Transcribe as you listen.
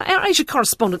Our Asia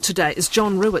correspondent today is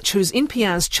John Ruwitch, who's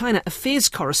NPR's China Affairs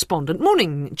correspondent.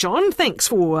 Morning, John. Thanks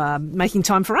for making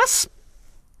time for us.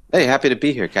 Hey, happy to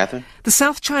be here, Catherine. The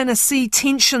South China Sea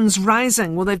tensions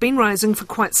rising. Well, they've been rising for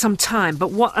quite some time,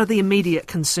 but what are the immediate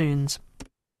concerns?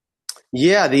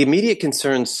 Yeah, the immediate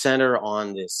concerns center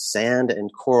on this sand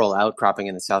and coral outcropping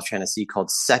in the South China Sea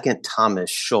called Second Thomas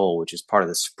Shoal, which is part of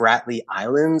the Spratly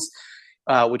Islands,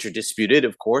 which are disputed,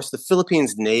 of course. The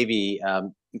Philippines Navy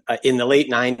in the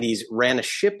late 90s ran a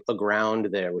ship aground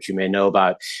there, which you may know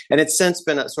about. And it's since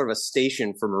been a sort of a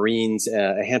station for Marines,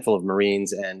 a handful of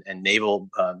Marines and naval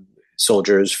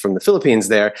soldiers from the Philippines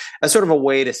there, as sort of a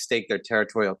way to stake their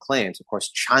territorial claims. Of course,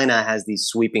 China has these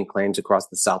sweeping claims across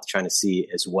the South China Sea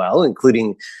as well,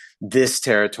 including this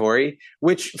territory,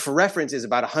 which, for reference, is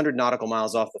about 100 nautical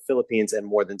miles off the Philippines and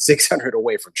more than 600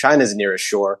 away from China's nearest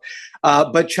shore.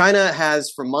 But China has,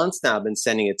 for months now, been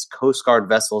sending its Coast Guard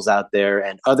vessels out there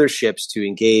and other ships to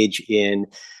engage in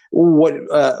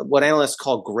what analysts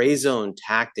call gray zone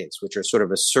tactics, which are sort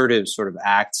of assertive sort of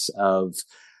acts of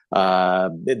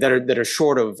that are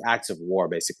short of acts of war,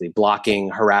 basically blocking,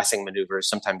 harassing maneuvers,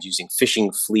 sometimes using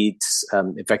fishing fleets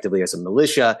effectively as a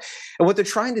militia. And what they're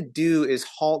trying to do is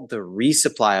halt the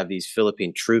resupply of these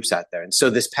Philippine troops out there. And so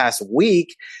this past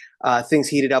week, things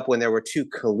heated up when there were two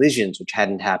collisions, which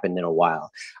hadn't happened in a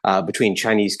while, between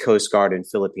Chinese Coast Guard and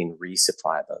Philippine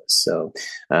resupply boats. So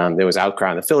there was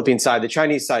outcry on the Philippine side. The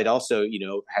Chinese side also,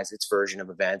 has its version of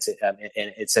events, and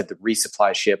it said the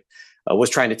resupply ship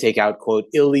was trying to take out, quote,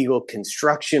 illegal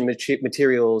construction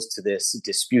materials to this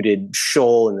disputed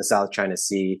shoal in the South China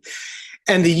Sea.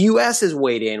 And the U.S. has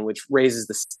weighed in, which raises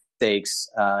the stakes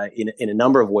in a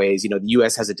number of ways. The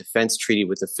U.S. has a defense treaty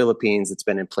with the Philippines that's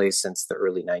been in place since the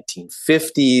early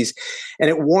 1950s. And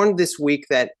it warned this week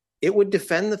that it would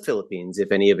defend the Philippines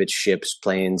if any of its ships,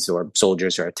 planes, or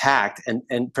soldiers are attacked.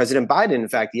 And President Biden, in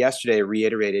fact, yesterday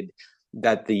reiterated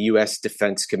that the U.S.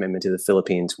 defense commitment to the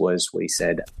Philippines was what he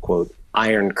said, quote,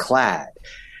 ironclad.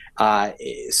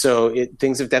 So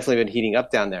things have definitely been heating up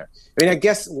down there. I mean, I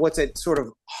guess what's at sort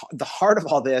of the heart of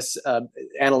all this,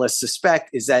 analysts suspect,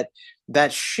 is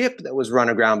that ship that was run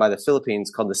aground by the Philippines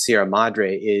called the Sierra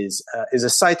Madre is a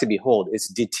sight to behold.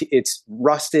 It's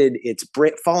rusted, it's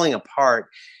falling apart.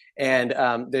 And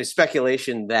there's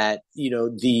speculation that,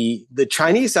 the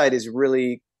Chinese side is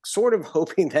really sort of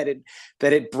hoping that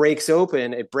it breaks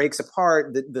open, it breaks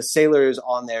apart. The sailors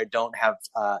on there don't have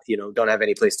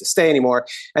any place to stay anymore,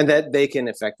 and that they can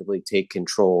effectively take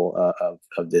control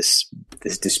of this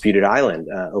disputed island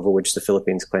over which the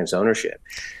Philippines claims ownership.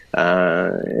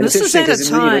 This is at a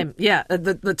time,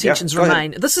 the tensions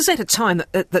remain. This is at a time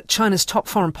that China's top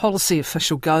foreign policy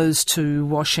official goes to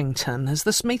Washington. Has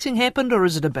this meeting happened, or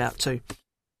is it about to?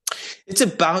 It's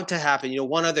about to happen.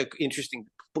 One other interesting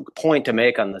point to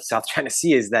make on the South China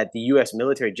Sea is that the U.S.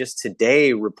 military just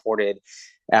today reported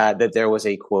that there was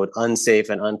a, quote, unsafe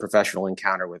and unprofessional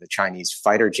encounter with a Chinese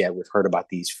fighter jet. We've heard about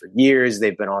these for years.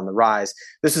 They've been on the rise.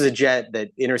 This is a jet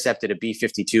that intercepted a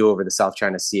B-52 over the South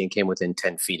China Sea and came within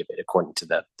 10 feet of it, according to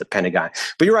the Pentagon.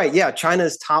 But you're right. Yeah,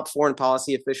 China's top foreign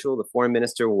policy official, the foreign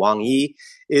minister Wang Yi,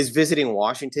 is visiting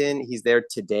Washington. He's there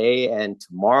today and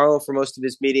tomorrow for most of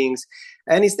his meetings.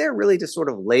 And he's there really to sort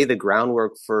of lay the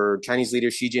groundwork for Chinese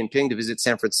leader Xi Jinping to visit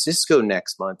San Francisco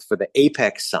next month for the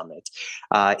APEC summit.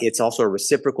 It's also a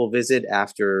reciprocal visit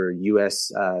after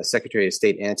U.S. Secretary of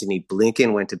State Antony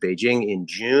Blinken went to Beijing in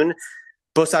June.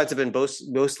 Both sides have been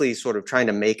mostly sort of trying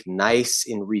to make nice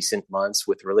in recent months,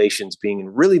 with relations being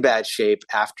in really bad shape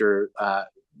after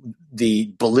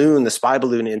the spy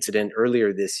balloon incident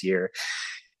earlier this year.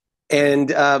 And,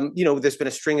 there's been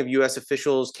a string of U.S.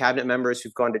 officials, cabinet members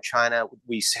who've gone to China.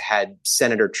 We had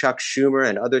Senator Chuck Schumer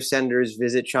and other senators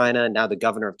visit China. Now the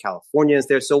governor of California is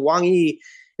there. So Wang Yi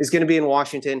is going to be in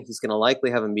Washington. He's going to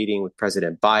likely have a meeting with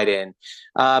President Biden.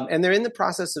 And they're in the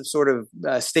process of sort of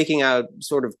staking out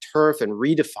sort of turf and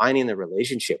redefining the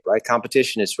relationship, right?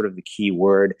 Competition is sort of the key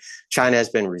word. China has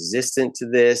been resistant to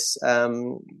this.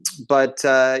 But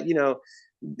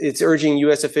it's urging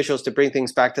U.S. officials to bring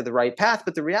things back to the right path.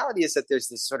 But the reality is that there's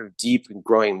this sort of deep and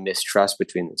growing mistrust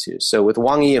between the two. So with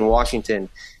Wang Yi in Washington,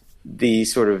 the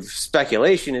sort of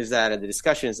speculation is that, and the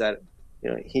discussion is that,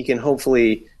 he can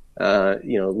hopefully,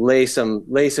 lay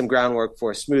some groundwork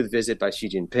for a smooth visit by Xi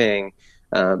Jinping.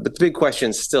 But the big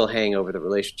questions still hang over the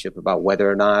relationship about whether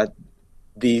or not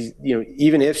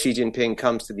even if Xi Jinping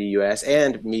comes to the U.S.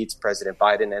 and meets President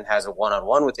Biden and has a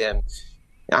one-on-one with him,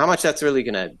 how much that's really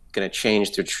going to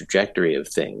change the trajectory of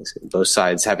things. Both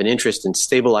sides have an interest in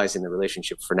stabilizing the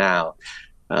relationship for now,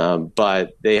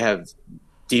 but they have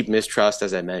deep mistrust,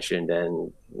 as I mentioned,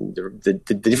 and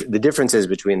the differences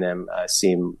between them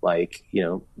seem like,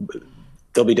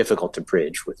 they'll be difficult to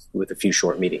bridge with a few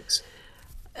short meetings.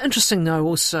 Interesting, though,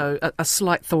 also a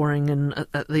slight thawing in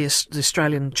the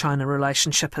Australian-China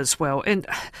relationship as well. And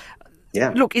yeah,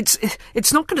 look,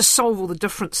 it's not going to solve all the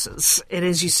differences. And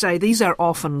as you say, these are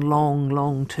often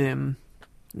long-term.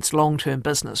 It's long-term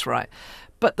business, right?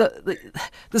 But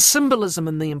the symbolism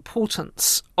and the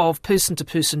importance of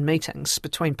person-to-person meetings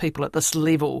between people at this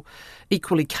level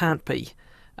equally can't be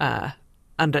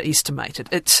underestimated.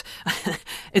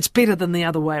 It's better than the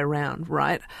other way around,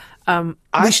 right?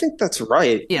 I think that's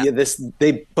right. Yeah.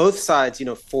 They both sides,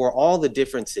 for all the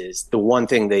differences, the one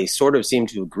thing they sort of seem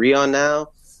to agree on now,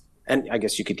 and I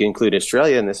guess you could include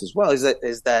Australia in this as well, is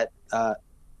that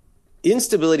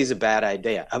instability is a bad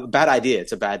idea.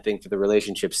 It's a bad thing for the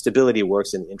relationship. Stability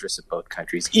works in the interests of both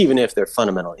countries, even if their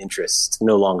fundamental interests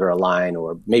no longer align,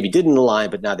 or maybe didn't align,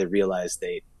 but now they realize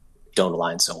they don't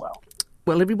align so well.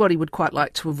 Well, everybody would quite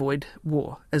like to avoid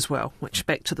war as well, which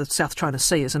back to the South China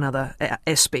Sea is another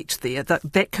aspect there.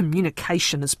 That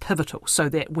communication is pivotal so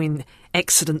that when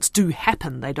accidents do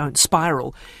happen, they don't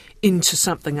spiral into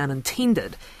something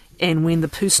unintended. And when the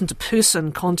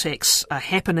person-to-person contacts are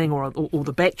happening or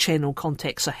the back-channel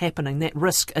contacts are happening, that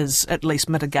risk is at least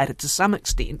mitigated to some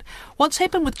extent. What's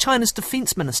happened with China's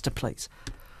defence minister, please?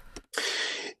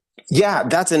 Yeah,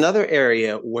 that's another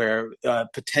area where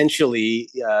potentially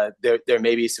there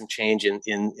may be some change in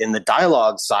the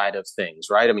dialogue side of things,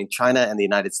 right? I mean, China and the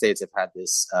United States have had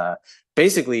this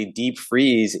basically deep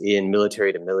freeze in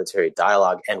military-to-military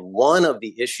dialogue. And one of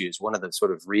the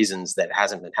sort of reasons that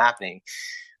hasn't been happening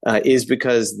is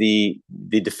because the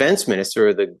defense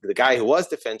minister, the guy who was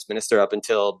defense minister up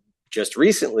until just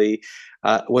recently,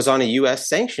 was on a U.S.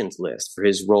 sanctions list for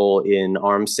his role in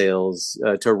arms sales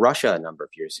to Russia a number of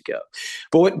years ago.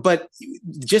 But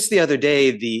just the other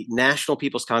day, the National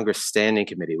People's Congress Standing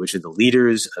Committee, which are the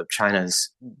leaders of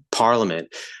China's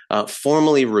parliament,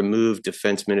 formally removed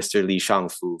Defense Minister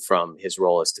Shangfu from his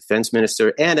role as defense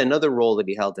minister and another role that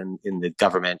he held in the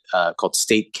government called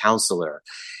state counselor.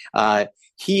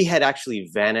 He had actually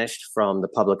vanished from the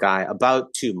public eye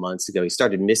about 2 months ago. He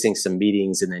started missing some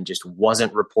meetings and then just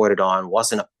wasn't reported on,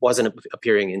 wasn't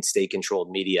appearing in state-controlled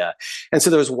media. And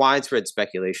so there was widespread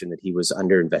speculation that he was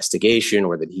under investigation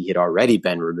or that he had already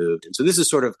been removed. And so this is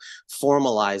sort of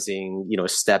formalizing, a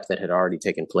step that had already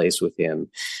taken place with him.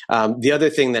 The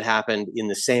other thing that happened in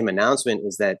the same announcement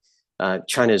is that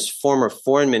China's former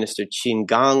foreign minister Qin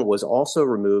Gang was also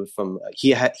removed from.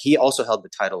 He also held the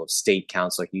title of state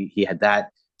counselor. He had that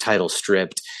title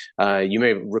stripped. You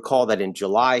may recall that in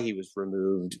July he was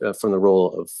removed from the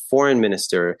role of foreign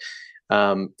minister.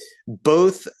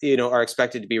 Both, are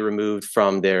expected to be removed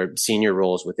from their senior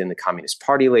roles within the Communist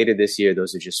Party later this year.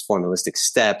 Those are just formalistic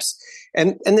steps.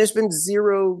 And there's been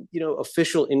zero,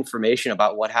 official information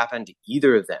about what happened to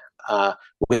either of them.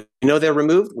 We know they're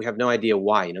removed. We have no idea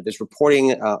why. There's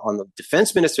reporting on the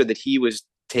defense minister that he was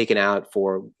taken out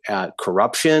for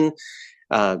corruption.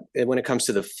 When it comes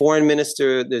to the foreign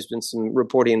minister, there's been some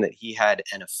reporting that he had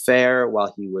an affair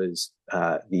while he was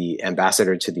the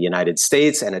ambassador to the United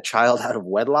States and a child out of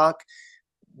wedlock.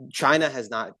 China has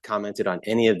not commented on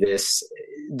any of this.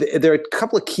 There are a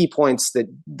couple of key points that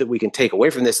we can take away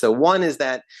from this, though. One is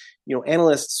that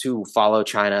analysts who follow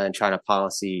China and China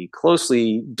policy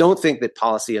closely don't think that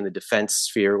policy in the defense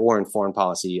sphere or in foreign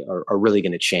policy are really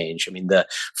going to change. I mean, the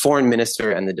foreign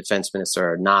minister and the defense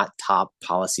minister are not top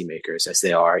policymakers as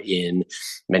they are in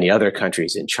many other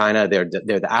countries. In China, they're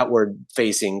the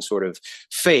outward-facing sort of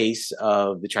face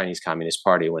of the Chinese Communist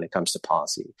Party when it comes to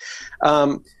policy.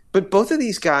 But both of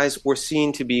these guys were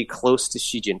seen to be close to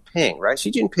Xi Jinping, right?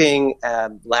 Xi Jinping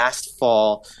last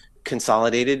fall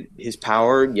consolidated his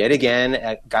power yet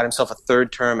again, got himself a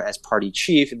third term as party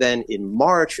chief. Then in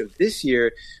March of this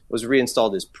year was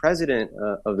reinstalled as president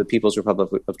of the People's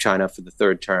Republic of China for the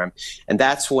third term. And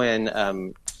that's when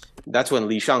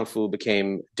Li Shangfu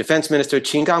became defense minister.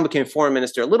 Qin Gang became foreign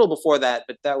minister a little before that,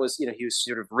 but that was, he was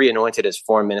sort of reanointed as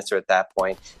foreign minister at that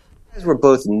point. These guys were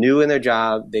both new in their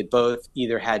job. They both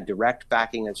either had direct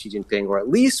backing of Xi Jinping or at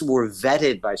least were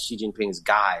vetted by Xi Jinping's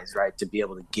guys, right, to be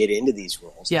able to get into these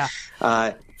roles. Yeah.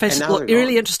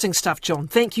 Really interesting stuff, John.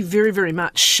 Thank you very, very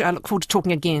much. I look forward to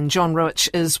talking again. John Ruwitch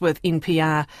is with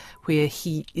NPR, where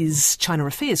he is China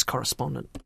Affairs correspondent.